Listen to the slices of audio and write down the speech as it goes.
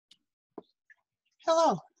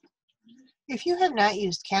Hello. If you have not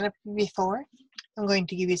used Kanopy before, I'm going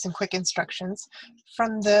to give you some quick instructions.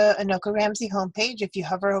 From the Anoka-Ramsey homepage, if you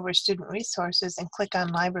hover over Student Resources and click on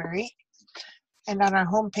Library, and on our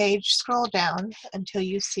homepage, scroll down until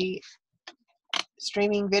you see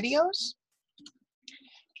Streaming Videos,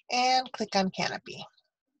 and click on Kanopy.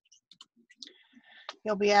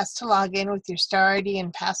 You'll be asked to log in with your star ID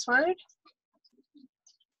and password.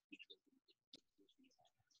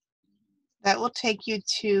 That will take you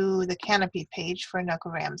to the Kanopy page for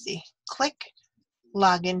Anoka-Ramsey. Click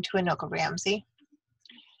Log into Anoka-Ramsey,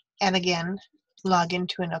 and again, log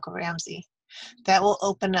into Anoka-Ramsey. That will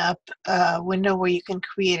open up a window where you can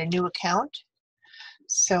create a new account.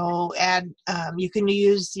 So you can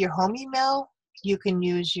use your home email, you can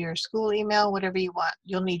use your school email, whatever you want.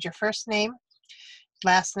 You'll need your first name,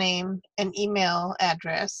 last name, an email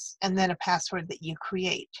address, and then a password that you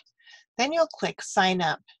create. Then you'll click Sign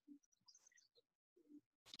Up.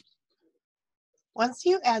 Once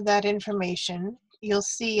you add that information, you'll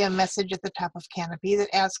see a message at the top of Kanopy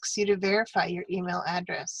that asks you to verify your email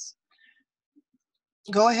address.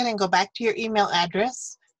 Go ahead and go back to your email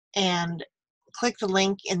address and click the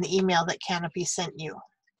link in the email that Kanopy sent you.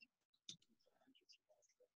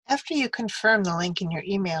 After you confirm the link in your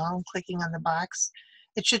email, clicking on the box,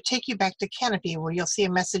 it should take you back to Kanopy where you'll see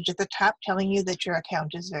a message at the top telling you that your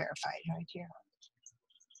account is verified right here.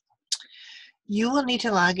 You will need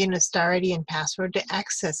to log in with star ID and password to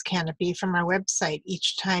access Kanopy from our website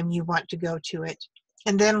each time you want to go to it,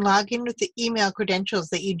 and then log in with the email credentials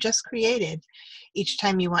that you just created each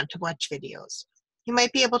time you want to watch videos. You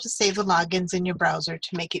might be able to save the logins in your browser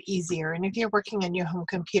to make it easier, and if you're working on your home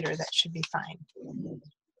computer, that should be fine.